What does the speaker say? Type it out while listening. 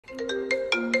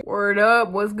Word up,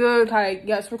 what's good? Hi,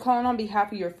 yes, we're calling on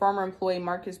behalf of your former employee,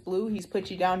 Marcus Blue. He's put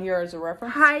you down here as a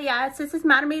reference. Hi, yes, this is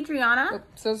Madam Adriana. It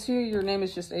says here your name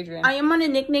is just Adriana. I am on a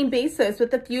nickname basis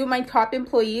with a few of my top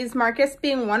employees, Marcus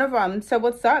being one of them. So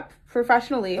what's up,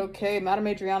 professionally? Okay, Madam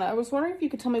Adriana, I was wondering if you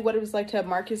could tell me what it was like to have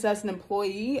Marcus as an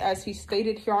employee, as he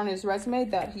stated here on his resume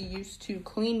that he used to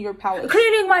clean your palace.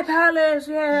 Cleaning my palace,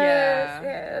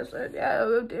 yes.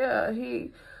 Yeah.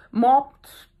 He mopped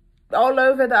all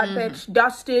over that bitch,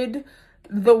 dusted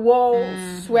the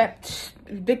walls, swept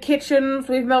the kitchens.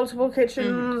 We've multiple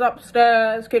kitchens,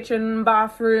 upstairs, kitchen,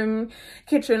 bathroom,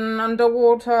 kitchen,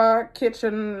 underwater,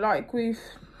 kitchen. Like, we've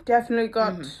definitely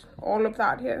got all of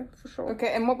that here, for sure.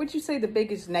 Okay, and what would you say the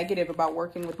biggest negative about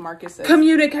working with Marcus is?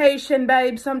 Communication,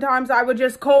 babe. Sometimes I would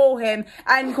just call him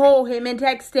and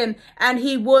text him, and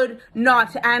he would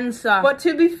not answer. But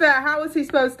to be fair, how is he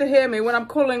supposed to hear me when I'm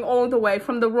calling all the way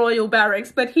from the Royal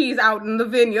Barracks, but he's out in the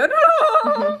vineyard?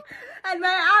 And may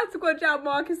I ask what job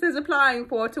Marcus is applying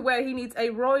for, to where he needs a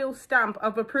royal stamp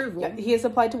of approval? Yeah, he has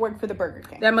applied to work for the Burger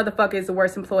King. That motherfucker is the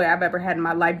worst employee I've ever had in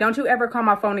my life. Don't you ever call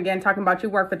my phone again talking about you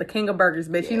work for the King of Burgers,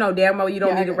 bitch. You know damn well you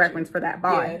don't need a reference for that.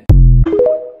 Bye.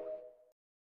 Yeah.